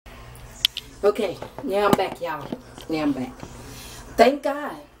Okay, now I'm back, y'all. Now I'm back. Thank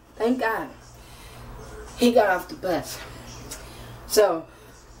God. Thank God. He got off the bus. So,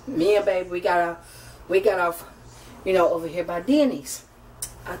 me and baby, we got off, you know, over here by Denny's.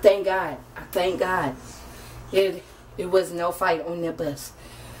 I thank God. I thank God. It was no fight on that bus.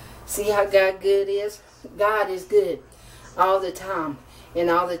 See how God good is? God is good all the time. And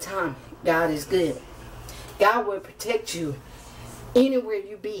all the time, God is good. God will protect you anywhere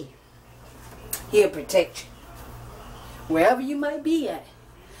you be. He'll protect you. Wherever you might be at.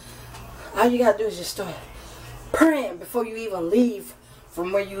 All you got to do is just start praying before you even leave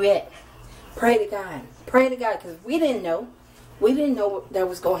from where you at. Pray to God. Pray to God, because we didn't know. We didn't know that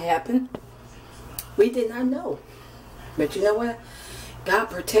was going to happen. We did not know. But you know what? God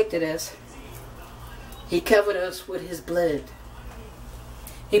protected us. He covered us with His blood.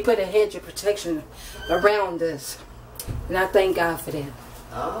 He put a hedge of protection around us. And I thank God for that.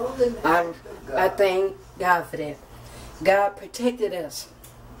 I thank God for that. God protected us.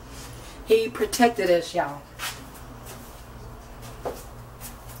 He protected us, y'all.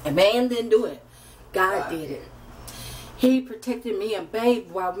 A man didn't do it. God did it. He protected me and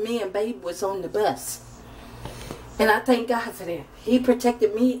Babe while me and Babe was on the bus. And I thank God for that. He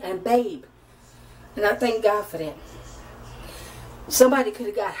protected me and Babe. And I thank God for that. Somebody could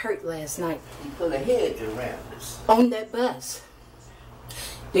have got hurt last night. He put a hedge around us. On that bus.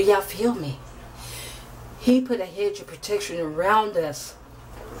 Do y'all feel me? He put a hedge of protection around us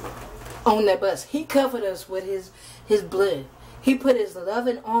on that bus. He covered us with his blood. He put His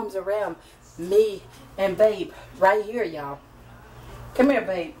loving arms around me and Babe right here, y'all. Come here,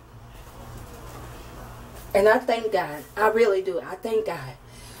 Babe. And I thank God. I really do. I thank God.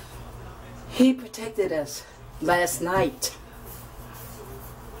 He protected us last night.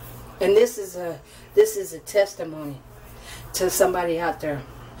 And this is a testimony to somebody out there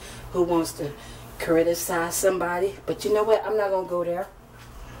who wants to criticize somebody. But you know what? I'm not gonna go there.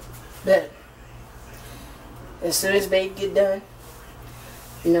 But as soon as Babe get done,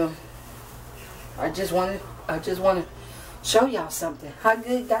 you know, I just wanna show y'all something. How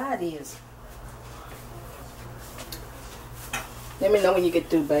good God is. Let me know when you get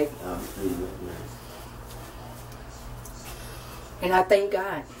through, Babe. And I thank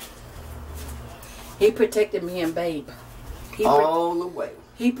God. He protected me and Babe. All the way.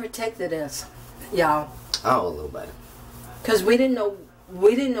 He protected us, y'all. All the way. Cause we didn't know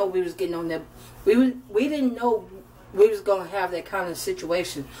we was getting on that. We didn't know we was gonna have that kind of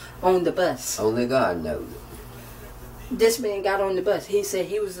situation on the bus. Only God knows it. This man got on the bus. He said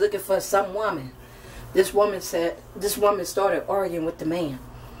he was looking for some woman. This woman started arguing with the man.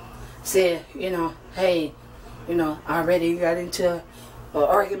 Said, you know, hey, you know, I already got into an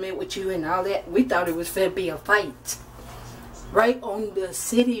argument with you and all that. We thought it was going to be a fight. Right on the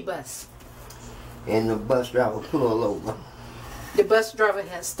city bus. And the bus driver pulled over. The bus driver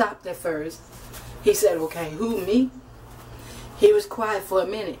had stopped at first. He said, okay, who, me? He was quiet for a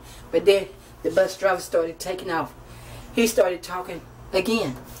minute. But then the bus driver started taking off. He started talking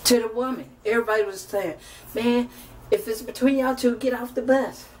again to the woman. Everybody was saying, man, if it's between y'all two, get off the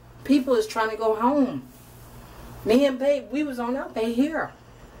bus. People is trying to go home. Me and Babe, we was on our way here.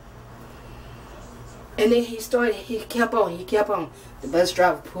 And then he kept on. The bus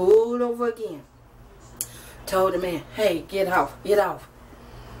driver pulled over again. Told the man, hey, get off.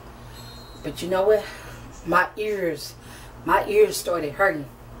 But you know what? My ears started hurting.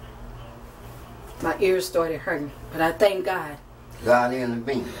 But I thank God. God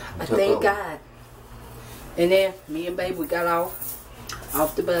intervened. I thank God. And then me and Babe, we got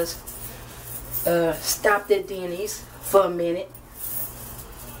off the bus. Stopped at Denny's for a minute.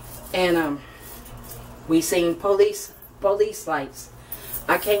 And we seen police lights.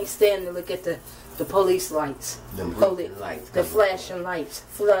 I can't stand to look at the police lights. The flashing lights.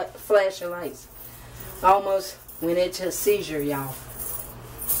 Flashing lights. I almost went into a seizure, y'all.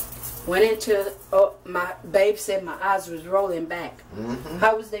 My Babe said my eyes was rolling back. Mm-hmm.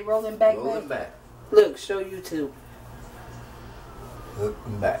 How was they rolling back? Rolling back. Look, show YouTube.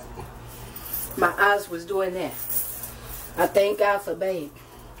 Looking back. My eyes was doing that. I thank God for Babe.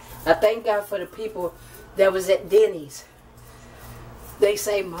 I thank God for the people that was at Denny's. They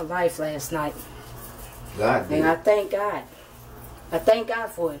saved my life last night. God did. And I thank God. I thank God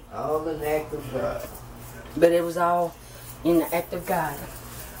for it. All in the act of God. But it was all in the act of God.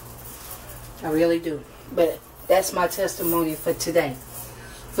 I really do. But that's my testimony for today.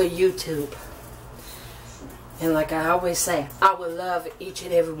 For YouTube. And like I always say, I would love each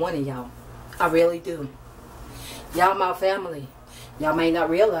and every one of y'all. I really do. Y'all my family. Y'all may not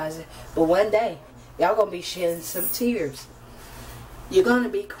realize it, but one day, y'all gonna be shedding some tears. You're gonna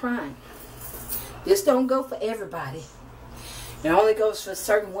be crying. This don't go for everybody. It only goes for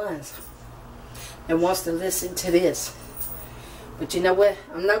certain ones that wants to listen to this. But you know what?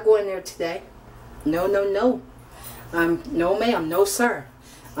 I'm not going there today. No, no, no. No, ma'am. No, sir.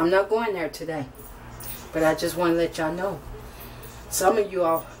 I'm not going there today. But I just want to let y'all know. Some of you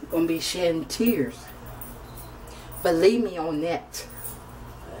all going to be shedding tears. Believe me on that.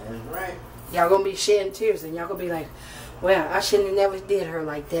 That's right. Y'all going to be shedding tears. And y'all going to be like, well, I shouldn't have never did her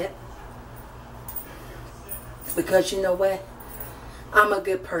like that. Because you know what? I'm a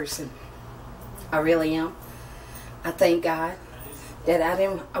good person. I really am. I thank God that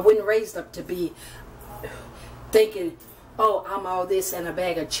I wasn't raised up to be thinking, oh, I'm all this and a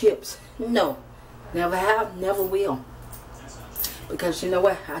bag of chips. No. Never have, never will. Because you know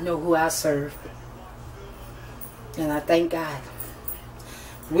what? I know who I serve. And I thank God.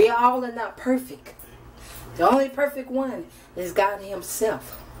 We all are not perfect. The only perfect one is God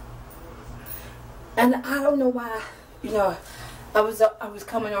Himself. And I don't know why, you know, I was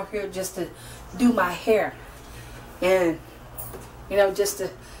coming over here just to do my hair. And, you know, just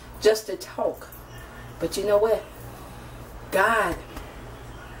to talk. But you know what? God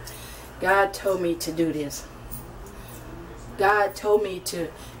told me to do this. God told me to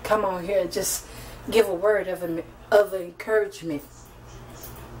come on here and just give a word of encouragement.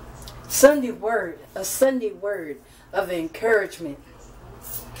 A Sunday word of encouragement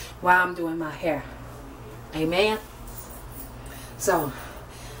while I'm doing my hair. Amen. So,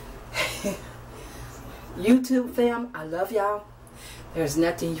 YouTube fam, I love y'all. There's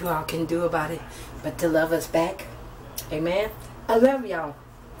nothing you all can do about it but to love us back. Amen. I love y'all.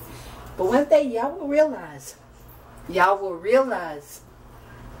 But one day y'all will realize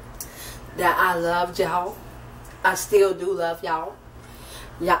that I loved y'all. I still do love y'all.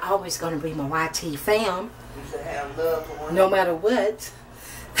 Y'all always going to be my YT fam. You should have love for one. No matter what.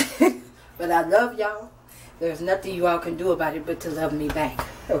 But I love y'all. There's nothing you all can do about it but to love me back.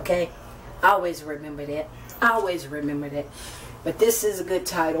 Okay? Always remember that. Always remember that. But this is a good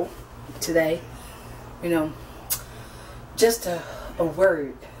title today. You know, just a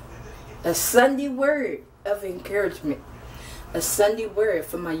word. A Sunday word of encouragement. A Sunday word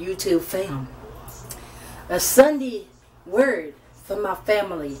for my YouTube fam. A Sunday word for my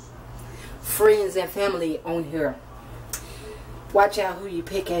family. Friends and family on here. Watch out who you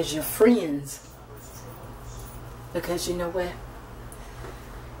pick as your friends. Because you know what?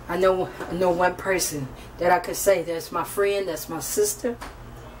 I know one person that I could say that's my friend, that's my sister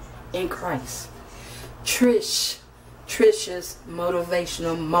in Christ. Trisha's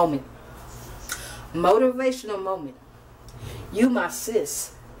motivational moment. Motivational moment. You my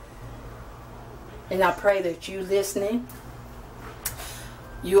sis. And I pray that you listening.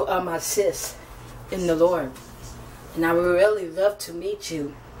 You are my sis in the Lord. And I would really love to meet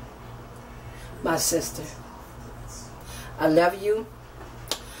you, my sister. I love you.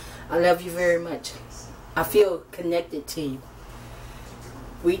 I love you very much. I feel connected to you.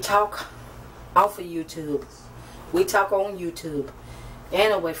 We talk off of YouTube. We talk on YouTube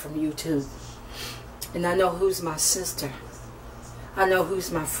and away from YouTube. And I know who's my sister. I know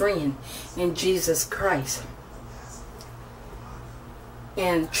who's my friend in Jesus Christ.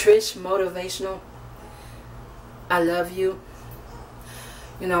 And Trish Motivational, I love you.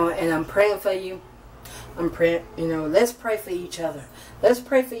 You know, and I'm praying for you. I'm praying, you know, let's pray for each other. Let's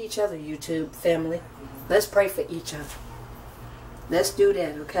pray for each other, YouTube family. Let's pray for each other. Let's do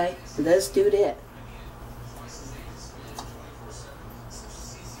that, okay? Let's do that.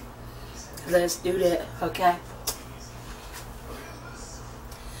 Let's do that, okay?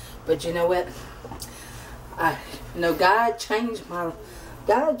 But you know what? God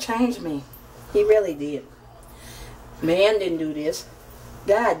changed me. He really did. Man didn't do this.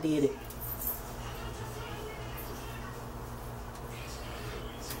 God did it.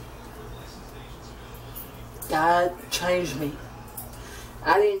 God changed me.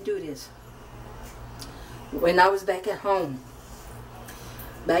 I didn't do this. When I was back at home,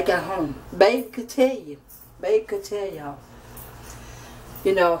 Babe could tell you. Babe could tell y'all.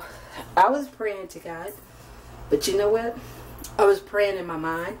 You know, I was praying to God. But you know what? I was praying in my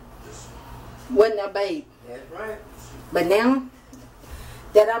mind. Wasn't I, babe? That's right. But now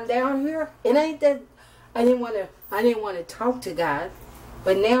that I'm down here, it ain't that I didn't want to talk to God.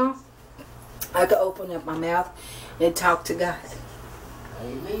 But now I can open up my mouth and talk to God.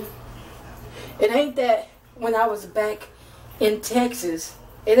 Amen. It ain't that when I was back in Texas,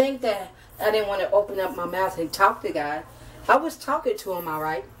 it ain't that I didn't want to open up my mouth and talk to God. I was talking to Him, all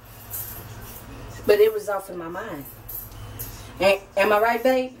right. But it was off in my mind. Am I right,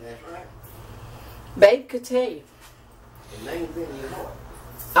 babe? That's right. Babe could tell you. It ain't been in your heart.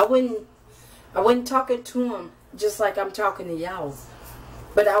 I wouldn't I wasn't talking to him just like I'm talking to y'all.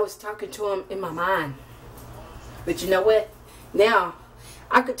 But I was talking to him in my mind. But you know what? Now,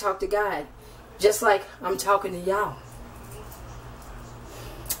 I could talk to God just like I'm talking to y'all.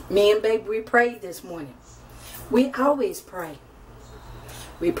 Me and babe, we prayed this morning. We always pray.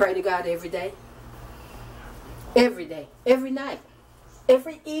 We pray to God every day. Every day. Every night.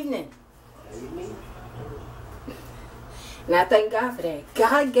 Every evening. Amen. And I thank God for that.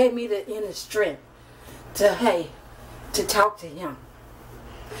 God gave me the inner strength to, hey, to talk to him.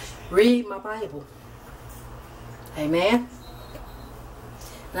 Read my Bible. Amen.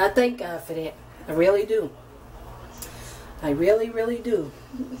 And I thank God for that. I really do. I really, really do.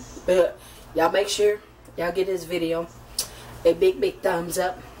 But y'all make sure y'all get this video a big, big thumbs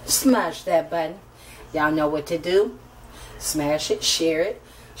up. Smash that button. Y'all know what to do. Smash it, share it.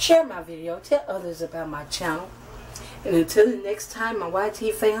 Share my video. Tell others about my channel. And until the next time, my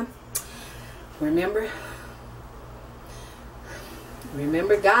YT fam, remember,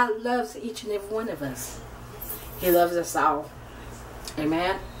 God loves each and every one of us. He loves us all.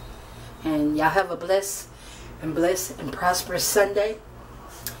 Amen. And y'all have a blessed and prosperous Sunday.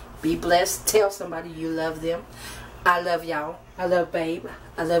 Be blessed. Tell somebody you love them. I love y'all. I love babe.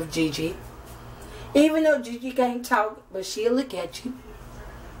 I love Gigi. Even though Gigi can't talk, but she'll look at you.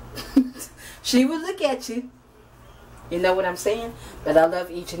 She will look at you. You know what I'm saying? But I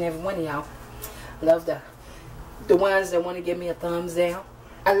love each and every one of y'all. I love the ones that want to give me a thumbs down.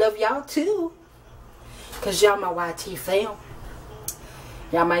 I love y'all too. Because y'all my YT fam.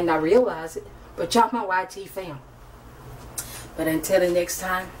 Y'all might not realize it, but y'all my YT fam. But until the next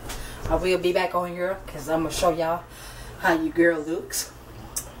time, I will be back on here because I'm going to show y'all how your girl looks.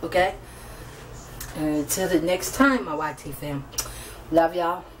 Okay? And until the next time, my YT fam. Love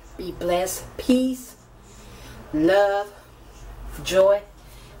y'all. Be blessed. Peace, love, joy,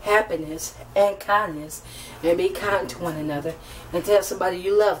 happiness, and kindness. And be kind to one another. And tell somebody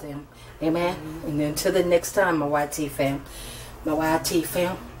you love them. Amen? And until the next time, my YT fam. My YT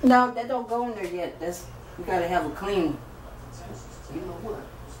fam. No, that don't go in there yet. You gotta have a clean. You know what?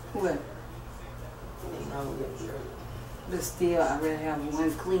 What? Ain't all that good. But still, I'd rather have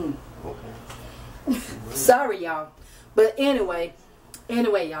one clean. Okay. Sorry, y'all. But anyway,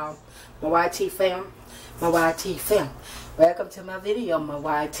 y'all. My YT fam. My YT fam. Welcome to my video,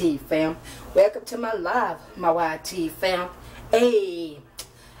 my YT fam. Welcome to my live, my YT fam. Hey.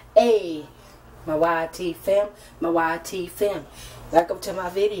 My YT fam. My YT fam. Welcome to my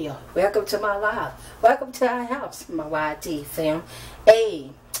video. Welcome to my live. Welcome to our house, my YT fam. Hey.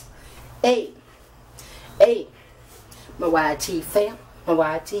 My YT fam. My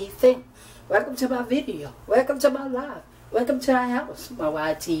YT fam. Welcome to my video. Welcome to my live. Welcome to our house, my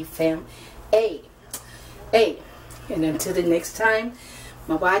YT fam. Hey. And until the next time,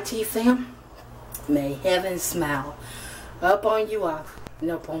 my YT fam, may heaven smile up on you all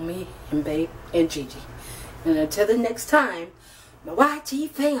and up on me and babe and Gigi. And until the next time, my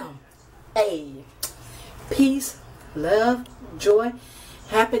YT fam, hey, peace, love, joy,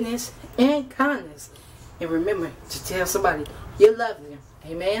 happiness, and kindness. And remember to tell somebody you love them.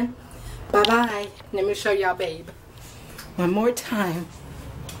 Amen. Bye-bye. Let me show y'all babe. One more time.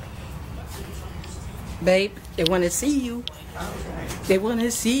 Babe, they want to see you. They want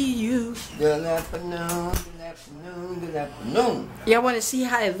to see you. Good afternoon, good afternoon, good afternoon. Y'all want to see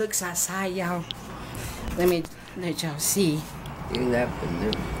how it looks outside, y'all? Let me let y'all see. Good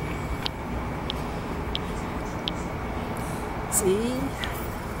afternoon. See?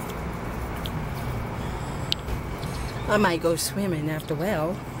 I might go swimming after a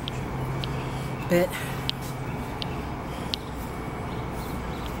while. But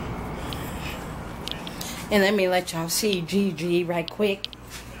and let me let y'all see Gigi right quick.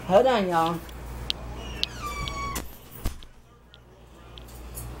 Hold on, y'all.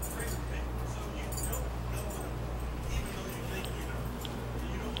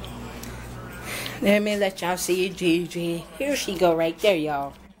 Let me let y'all see Gigi. Here she go right there,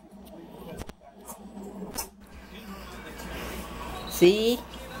 y'all. See?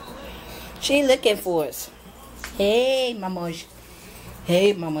 She looking for us. Hey, mamush.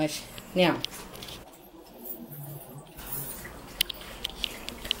 Hey, mamush. Now.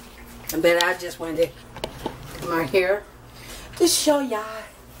 But I just wanted to come out here to show y'all.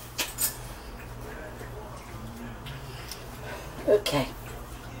 Okay.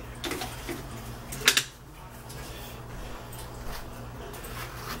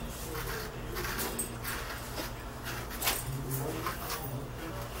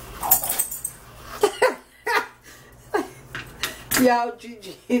 Y'all,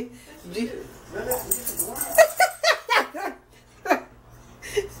 Gigi.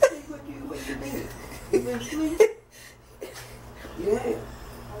 You been asleep? Yeah.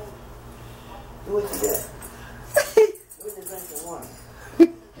 What you got? Go drink some water.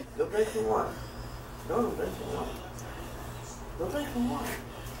 Go drink some water. Go drink some water. Go drink some water.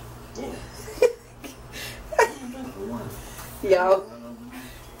 Yeah. Go drink some water. Y'all,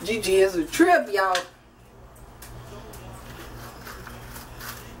 Gigi is a trip, y'all.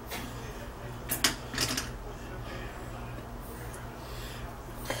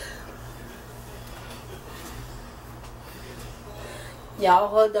 Y'all,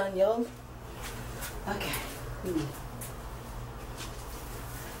 hold on, y'all. Okay. You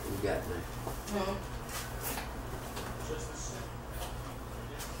got that.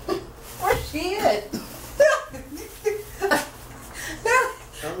 Where's she at?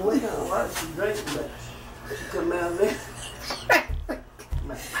 On the way down, why did she drink too much? She come out there.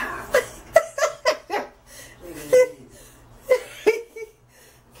 My pow.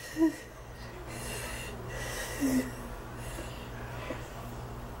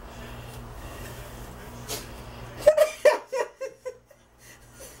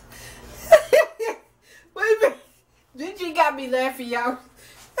 Wait a minute. Gigi got me laughing, y'all.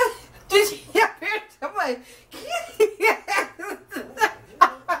 Gigi got me. I'm like,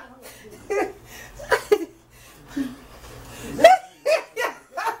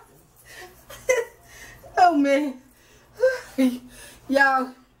 oh man,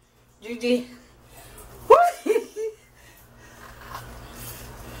 y'all, Gigi.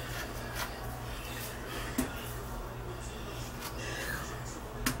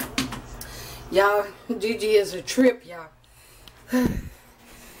 Y'all, Gigi is a trip, y'all.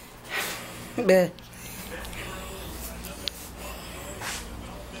 But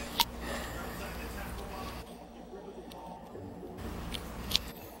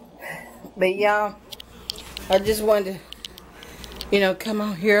y'all, I just wanted to, come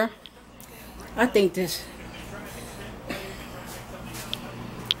on here. I think this,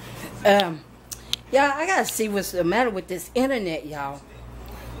 y'all, I gotta see what's the matter with this internet, y'all.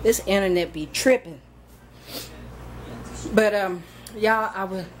 This internet be tripping. But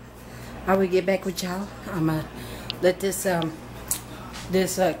y'all, I will get back with y'all. I'ma let this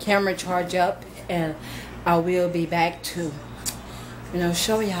camera charge up, and I will be back to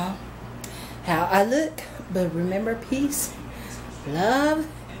show y'all how I look. But remember, peace, love,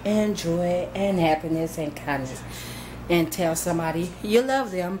 and joy, and happiness, and kindness. And tell somebody you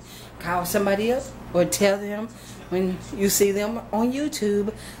love them. Call somebody up, or tell them when you see them on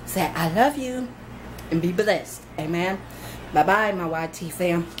YouTube, say I love you, and be blessed. Amen. Bye bye, my YT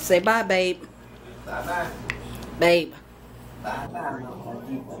fam. Say bye, babe. Bye bye. Babe. Bye bye.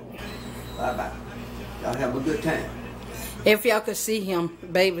 Bye bye. Y'all have a good time. If y'all could see him,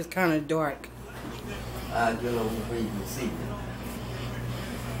 babe is kind of dark. I'll get over where you can see me.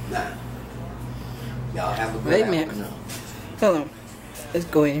 Now, y'all have a good Wait a minute. afternoon. Hold on. Let's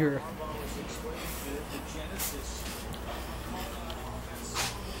go in here.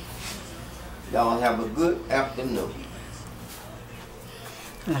 Y'all have a good afternoon.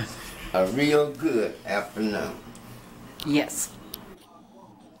 A real good afternoon. Yes.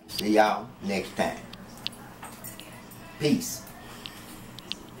 See y'all next time. Peace.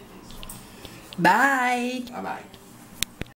 Bye. Bye-bye.